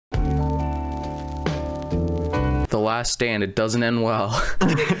The Last Stand. It doesn't end well.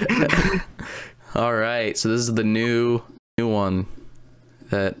 All right, so this is the new one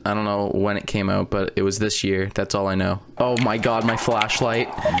that I don't know when it came out, but it was this year. That's all I know. Oh my god, my flashlight.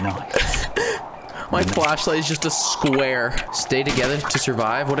 My flashlight is just a square. Stay together to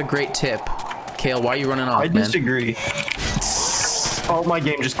survive. What a great tip. Cael, why are you running off, man? I disagree. Oh, my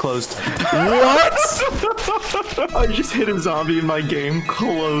game just closed. What? I just hit a zombie and my game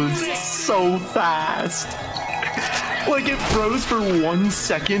closed so fast. Like, it froze for 1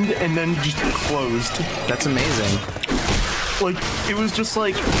 second and then just closed. That's amazing. Like, it was just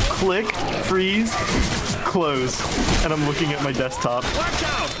like, click, freeze, close. And I'm looking at my desktop.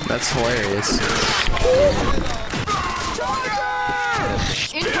 That's hilarious.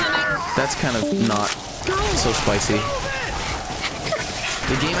 That's kind of not so spicy.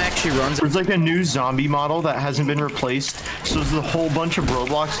 The game actually runs. There's like a new zombie model that hasn't been replaced. So there's a whole bunch of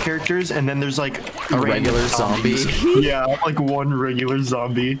Roblox characters, and then there's like a regular zombie. Yeah, like one regular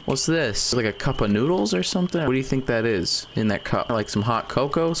zombie. What's this? Like a cup of noodles or something? What do you think that is in that cup? Like some hot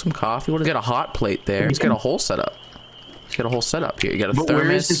cocoa, some coffee? What is? Got a hot plate there. He's got a whole setup. He's got a whole setup here. You got a thermos.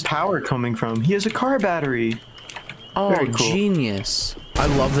 Where is his power coming from? He has a car battery. Oh, cool. Genius. I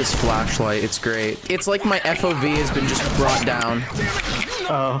love this flashlight. It's great. It's like my FOV has been just brought down.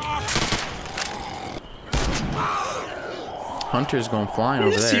 Oh. Hunter's going flying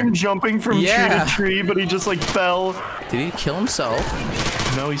over there. You see him jumping from tree to tree, but he just like fell. Did he kill himself?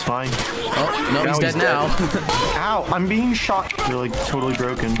 No, he's fine. Oh, no, he's dead now. Ow, I'm being shot. They're like totally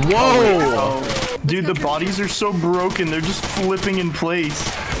broken. Whoa! Oh, dude, the bodies are so broken. They're just flipping in place.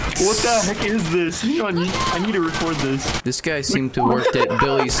 What the heck is this? Hang on, I need to record this. This guy seemed to work at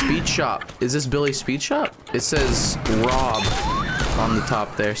Billy's Speed Shop. Is this Billy's Speed Shop? It says Rob on the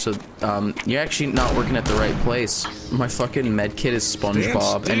top there, so you're actually not working at the right place. My fucking med kit is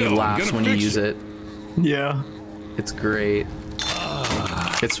SpongeBob, and he laughs when you use it. Yeah. It's great.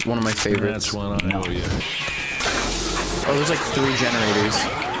 It's one of my favorites. That's one I owe you. Oh, there's like 3 generators.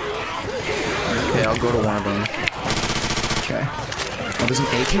 Okay, I'll go to one of them. Okay. Oh, there's an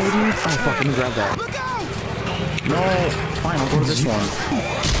AK with you? Oh, fuck, let me grab that. No, fine, I'll go to this one.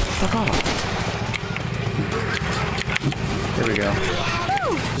 Fuck off. There we go.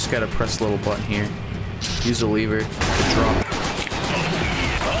 Just gotta press a little button here. Use the lever to drop.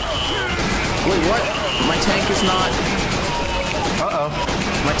 Wait, what? My tank is not... Uh-oh.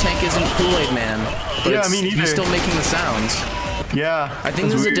 My tank isn't Kool-Aid Man. But Yeah, me neither. he's still making the sounds. Yeah. I think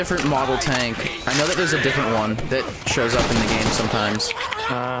this is a different model tank. I know that there's a different one that shows up in the game sometimes.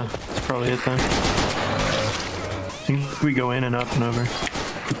 That's probably it then. I think we go in and up and over.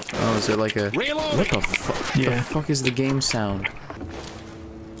 Oh, is it like a... What the fuck? Yeah. The fuck is the game sound?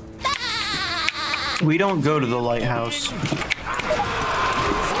 We don't go to the lighthouse.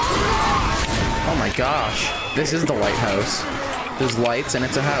 Oh my gosh. This is the lighthouse. There's lights and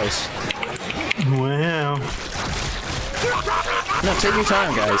it's a house. Wow. No, take your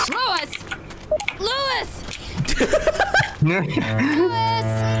time, guys. Lewis!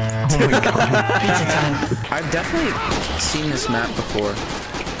 Oh my god. I've definitely seen this map before.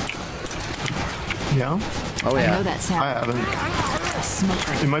 Yeah? Oh I know yeah. that sound. I haven't.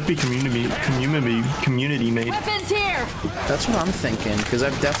 Smoker. It might be community made. Weapons here! That's what I'm thinking, because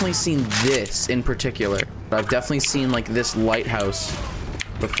I've definitely seen this in particular. I've definitely seen like this lighthouse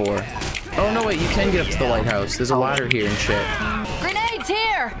before. Oh no, wait, you can get up to the lighthouse. There's a ladder here and shit. Grenades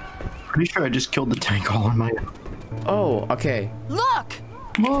here! Pretty sure I just killed the tank all on my own. Oh, okay. Look!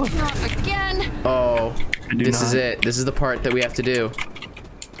 Look. Not again! Oh, this is not. it. This is the part that we have to do.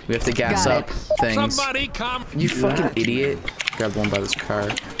 We have to gas Got up things. Somebody come. You fucking idiot. Grab one by this car.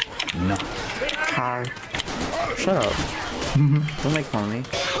 No. Car. Shut up. Don't make fun of me.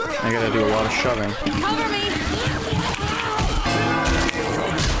 I gotta do a lot of shoving. Cover me!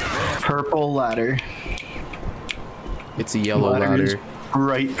 Purple ladder. It's a yellow Ladder's ladder.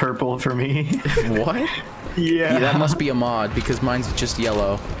 Bright purple for me. What? Yeah. Yeah, that must be a mod because mine's just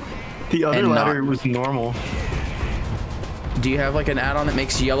yellow. The other and ladder not- was normal. Do you have like an add-on that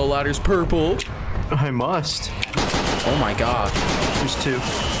makes yellow ladders purple? I must. Oh my gosh. There's 2.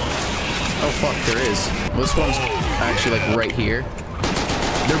 Oh fuck, there is. Well, this one's actually like right here.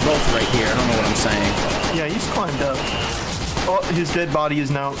 They're both right here. I don't know what I'm saying. Yeah, he's climbed up. Oh, his dead body is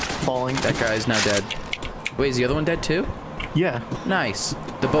now falling. That guy is now dead. Wait, is the other one dead too? Yeah. Nice.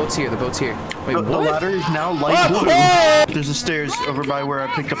 The boat's here. The boat's here. Wait, The what? ladder is now light blue. There's a stairs over by where I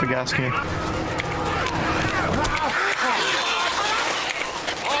picked up a gas can.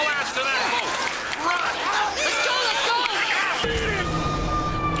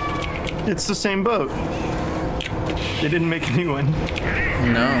 It's the same boat. They didn't make a new one.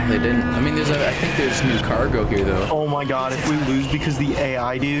 No, they didn't. I mean, I think there's new cargo here though. Oh my god, if we lose because the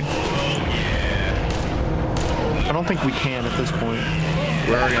AI, dude. I don't think we can at this point.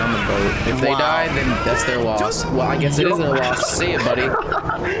 We're already on the boat. If they die, then that's their loss. Well, I guess it is their loss. See ya, buddy.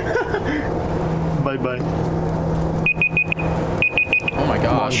 Bye-bye. Oh my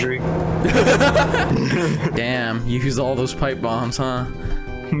gosh. Damn, you used all those pipe bombs, huh?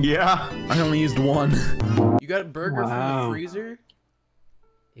 Yeah. I only used one. You got a burger from the freezer?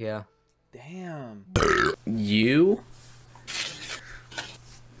 Yeah. Damn. You?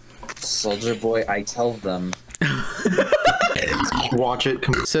 Soldier Boy, I tell them. Watch it.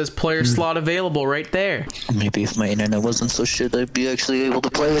 It says player slot available right there. Maybe if my internet wasn't so shit, I'd be actually able to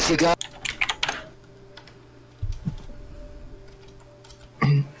play with you guys.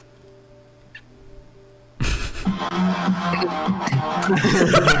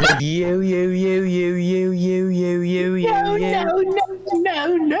 Yo, yo, yo, yo, yo, yo, yo, yo, yo, yo.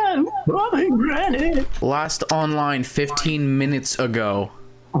 No. Granted. Last online 15 minutes ago.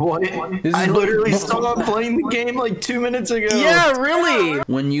 What? I literally stopped playing the game like 2 minutes ago. Yeah, really?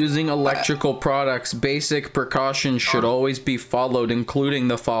 When using electrical products, basic precautions should always be followed, including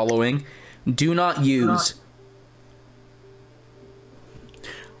the following. Do not use.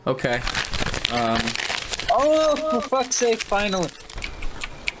 Okay. Oh, for fuck's sake, finally.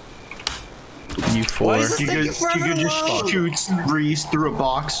 You four. You could just shoot Reese through a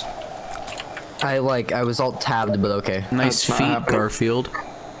box. I was alt tabbed, but okay. Nice That's not feet, happening. Garfield.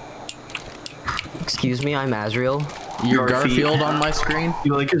 Excuse me, I'm Azriel. You're Garfield. Garfield on my screen?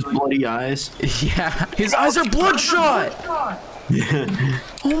 You like his bloody eyes? Yeah. His eyes are bloodshot! Oh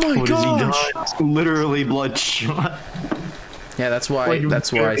my What gosh! has he done? Literally bloodshot. Yeah, that's why Like, I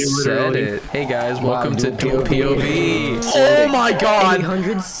said literally. it. Hey guys, welcome to dual POV. Oh my god!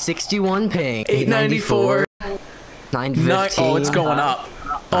 861 ping. 894. 915. Oh, it's going up.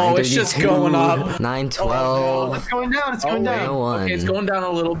 Oh, it's just going up. 912. It's going down. It's going Oh, down. 901. Okay, it's going down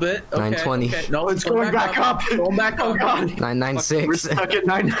a little bit. Okay, 920. okay. No, It's going back up. Going back up. Oh god. We're 996. stuck at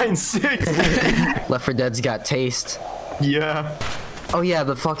 996. Left 4 Dead's got taste. Yeah. Oh yeah,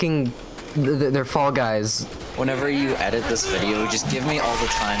 the fucking... They're Fall Guys. Whenever you edit this video, just give me all the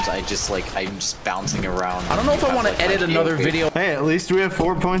times I'm just bouncing around. I don't know if I want to edit another video. Hey, at least we have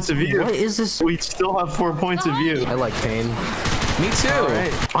 4 points of view. What is this? We still have 4 points of view. I like pain. Me too.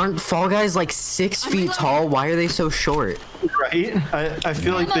 Right. Aren't Fall Guys like 6 feet tall? Why are they so short? Right? I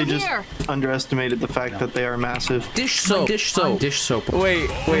feel like they just Here. underestimated the fact that they are massive. Dish soap. Dish soap. Dish soap. Wait,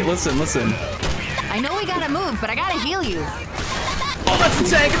 listen. I know we gotta move, but I gotta heal you. Oh, that's the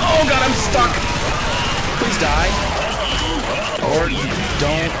tank. Oh god, I'm stuck. Please die. Or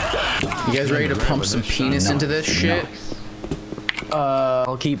don't. You guys ready to pump some penis into this shit?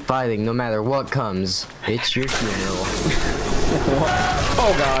 I'll keep fighting no matter what comes. It's your funeral.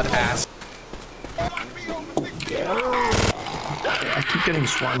 Oh god, ass. I keep getting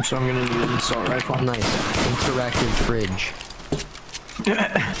swarmed, so I'm gonna need an assault rifle. Nice. Interactive fridge.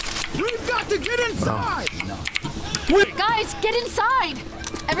 We've got to get inside! Guys, get inside!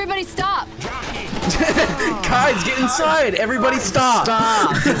 Everybody stop! Guys, get inside. Everybody stop.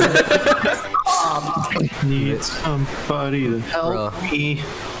 Need somebody to help Bruh. me.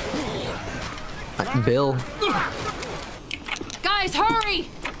 Bill. Guys, hurry!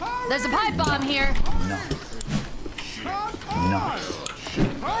 There's a pipe bomb here.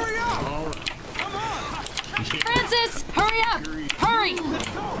 Hurry up! Francis, hurry up! Hurry!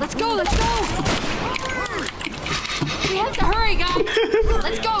 Let's go, let's go! We have to hurry, guys!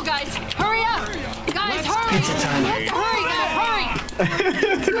 Let's go, guys! Hurry up! Guys, hurry! We have to hurry, guys!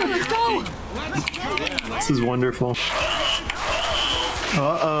 Hurry! Let's go! This is wonderful.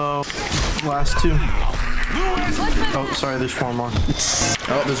 Uh-oh. Last 2. Oh, sorry, there's 4 more.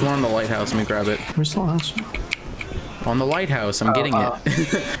 Oh, there's one on the lighthouse. Let me grab it. Where's the last one? On the lighthouse. I'm getting it.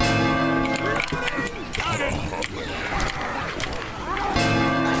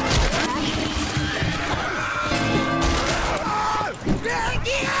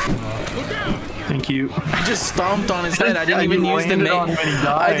 Thank you. I just stomped on his head. I didn't You even use the landed on him and he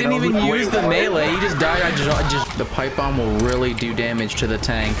died. I didn't I was even like, use wait, the what? melee. He just died. I just. The pipe bomb will really do damage to the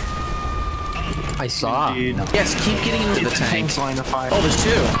tank. I saw. Dude. Yes, keep getting into the tank. Tank's line of fire. Oh, there's 2.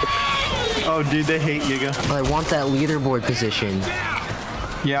 Oh, dude, they hate Giga. But I want that leaderboard position.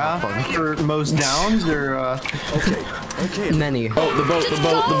 Yeah? For most downs, or, Many. Oh, the boat, the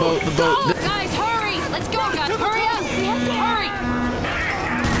boat, the boat, the boat. Go! Guys, hurry! Let's go, guys! Hurry up! We have to hurry!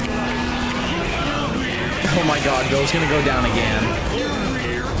 Oh my god, Bill's gonna go down again.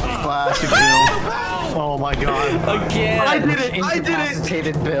 classic Bill. Oh my god. Again! I did it! I did it!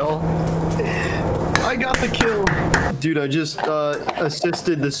 Incapacitated Bill. I got the kill. Dude, I just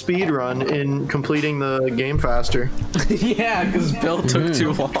assisted the speed run in completing the game faster. Yeah, because Bill took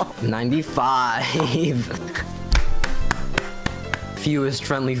too long. 95. Fewest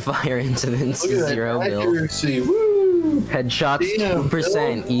friendly fire incidents, 0 Bill. Accuracy. Woo! Headshots, Damn,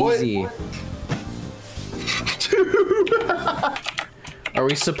 2%, Bill. easy. Are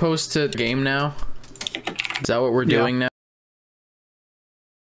we supposed to game now? Is that what we're doing now?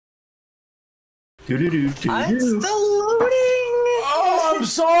 I'm still loading! Oh, I'm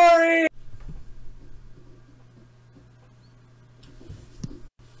sorry!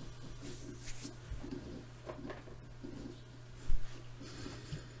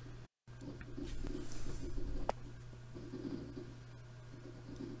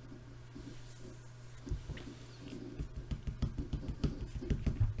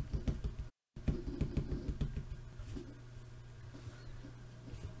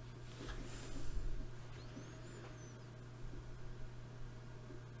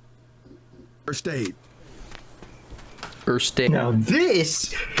 First aid. First day. Now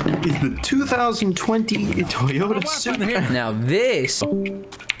this is the 2020 Toyota Supra. Now this.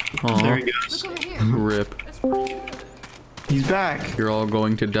 There he goes. Rip. He's back. You're all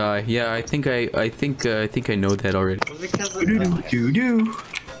going to die. Yeah, I think I know that already. Doo-doo-doo-doo.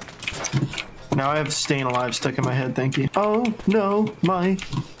 Now I have staying alive stuck in my head. Thank you. Oh no, my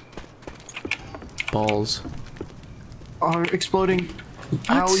Balls. are exploding.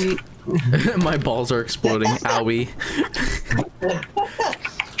 Owie. My balls are exploding. Owie.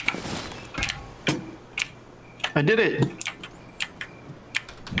 I did it.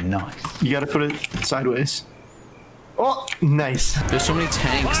 Nice. You gotta put it sideways. Oh, nice. There's so many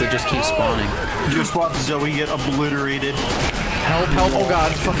tanks that just keep spawning. Just watch Zoe get obliterated. Help, help, oh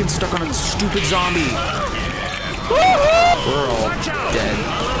god, fucking stuck on a stupid zombie. We're all dead.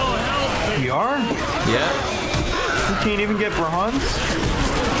 We are? Yeah. We can't even get bronze?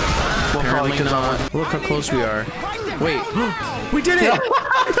 Well, probably Apparently 'cause not. Look how close we are. Wait, we did it!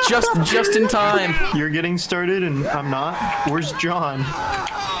 just in time. you're getting started and I'm not. Where's John?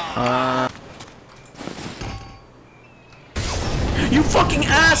 You fucking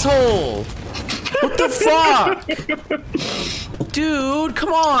asshole! What the fuck? Dude,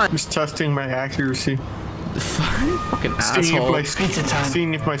 come on! Just testing my accuracy. Fucking Seeing asshole.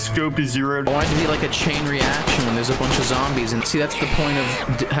 seeing if my scope is zeroed. I want it to be like a chain reaction when there's a bunch of zombies, and see, that's the point of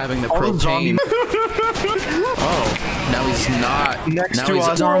having the All the propane. zombies- Oh, now he's not. Next now to he's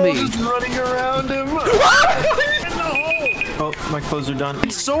us. a zombie. Just running around him. Oh, my clothes are done.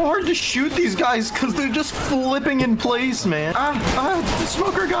 It's so hard to shoot these guys because they're just flipping in place, man. The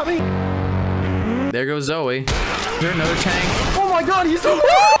smoker got me. There goes Zoe. Is there another tank? Oh my god, he's so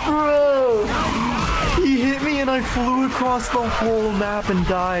bro. He hit me and I flew across the whole map and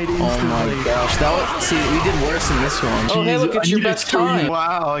died instantly. Oh my gosh, that was, see, we did worse in this one. Oh, hey, look, I it's your need to best show you- time.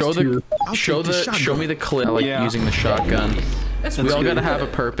 Wow. Show me the clip. I like using the shotgun. We all gotta have a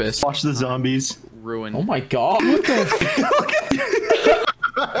purpose. Watch the zombies. Ruin. Oh my god. What the?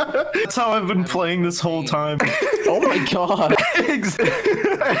 That's how I've been playing this whole time. Oh my god.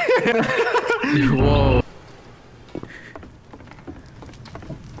 Whoa.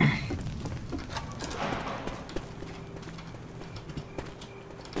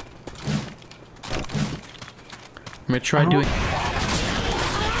 I'm gonna try doing.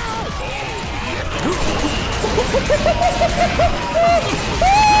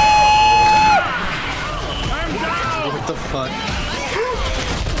 What the fuck?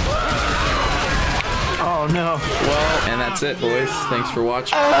 Oh no. Well, and that's it, boys. Thanks for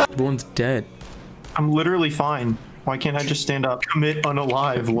watching. Everyone's dead. I'm literally fine. Why can't I just stand up? Commit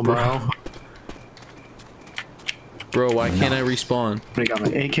unalive, LeBron. Bro, why can't I respawn? I got my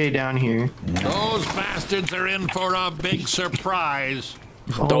AK down here. Those bastards are in for a big surprise.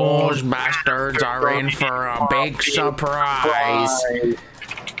 Those bastards are in for a big surprise.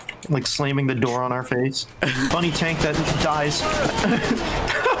 Like slamming the door on our face. Funny tank that dies.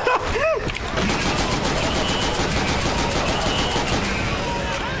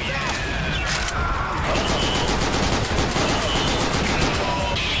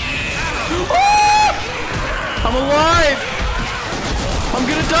 I'm alive! I'm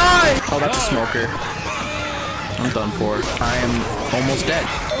gonna die! Oh, that's a smoker. I'm done for. I am almost dead.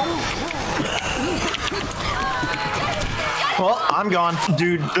 Well, I'm gone.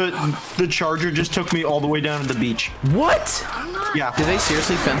 Dude, the charger just took me all the way down to the beach. What? Yeah. Did they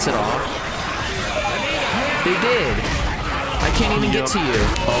seriously fence it off? They did. I can't even get to you.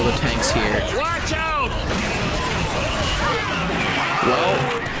 Oh, the tank's here. Watch out!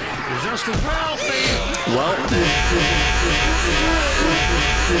 Well, just as well, Steve. Well,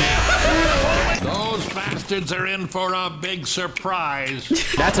 Those bastards are in for a big surprise.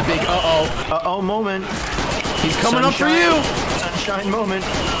 that's a big Uh-oh moment. He's coming up for you. Sunshine moment.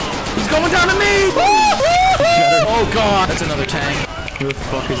 He's going down to me. Oh god, that's another tank. Who the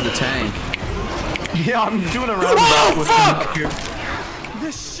fuck is the tank? Yeah, I'm doing a roundabout with him up here.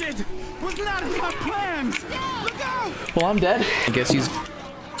 This shit was not in my plans. Look out! Well, I'm dead. I guess he's.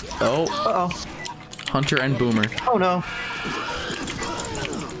 Oh. Uh-oh. Hunter and Boomer. Oh no.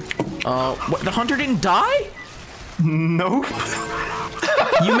 What? The hunter didn't die? Nope.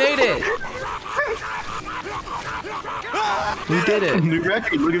 You made it. We did it. New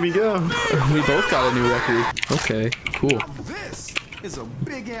record. Look at me go. We both got a new record. Okay, cool. This is a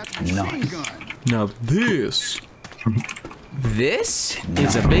big ass machine gun. Now this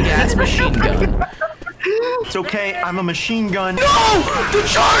is a big ass machine gun. It's okay. I'm a machine gun. No! The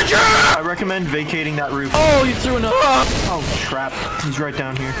charger! I recommend vacating that roof. Oh, you threw enough. Oh, crap. He's right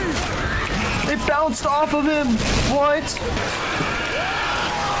down here. It bounced off of him. What?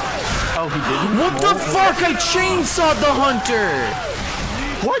 Oh, he didn't? What the fuck? I chainsawed the hunter.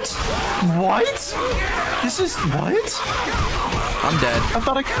 What? What? This is... What? I'm dead. I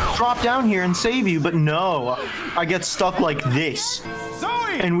thought I could drop down here and save you, but no. I get stuck like this.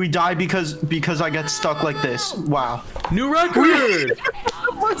 Zoe! And we die because I get stuck like this. Wow. New record!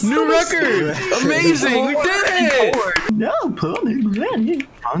 New record! Amazing! We did it! No, pull me.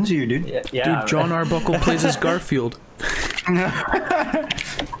 John's here, dude. Yeah. Dude, John Arbuckle plays as Garfield.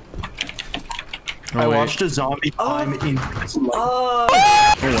 I watched a zombie climb in his life. Oh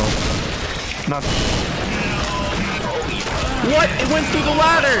well. Not. What? It went through the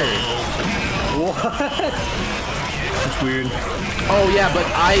ladder! That's weird. Oh yeah, but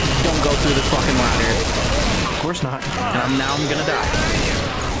I don't go through the fucking ladder. Of course not. And now I'm gonna die.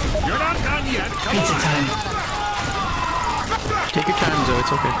 You're not done yet. Come Pizza on. time. Take your time, Zoe.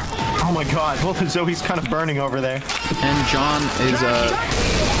 It's okay. Oh my god. Well, Zoe's kind of burning over there. And John is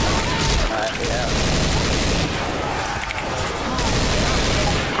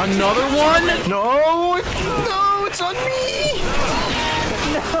Another one? No! No! It's on me!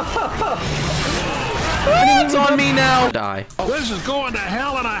 It's on me now. Die. This is going to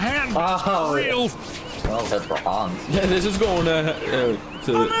hell in a handbasket. Oh. Real. Well, that's for Hans. Yeah, this is going to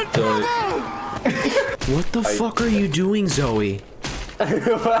What the fuck are you doing, Zoe?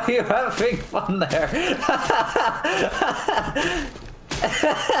 Why are you having fun there?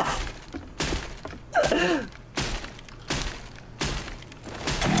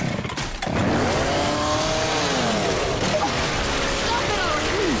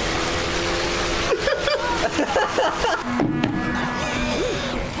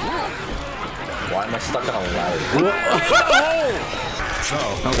 Why am I stuck in a ladder?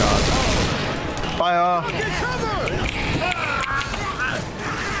 Oh god. Fire!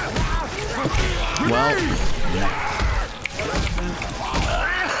 Well,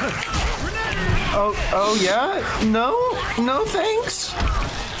 Oh yeah? No? No thanks?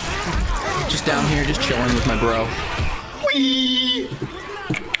 just down here, just chilling with my bro. Whee!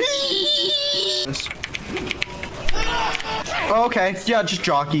 Okay, yeah, just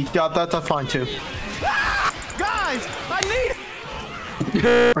jockey. Yeah, that's fine too. Guys, I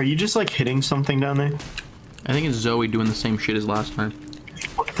need. Are you just like hitting something down there? I think it's Zoe doing the same shit as last time.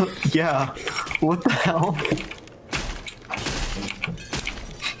 Yeah. What the hell?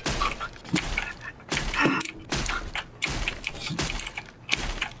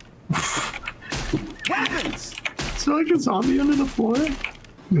 Weapons! Is there like a zombie under the floor?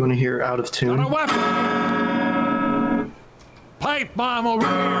 You want to hear Out of Got a Tune? weapon. Pipe bomb over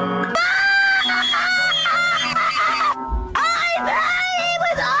here.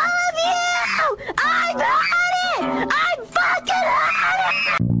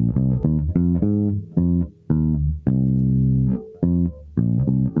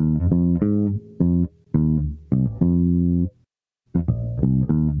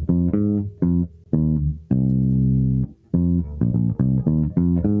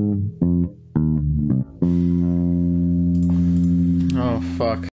 Oh fuck.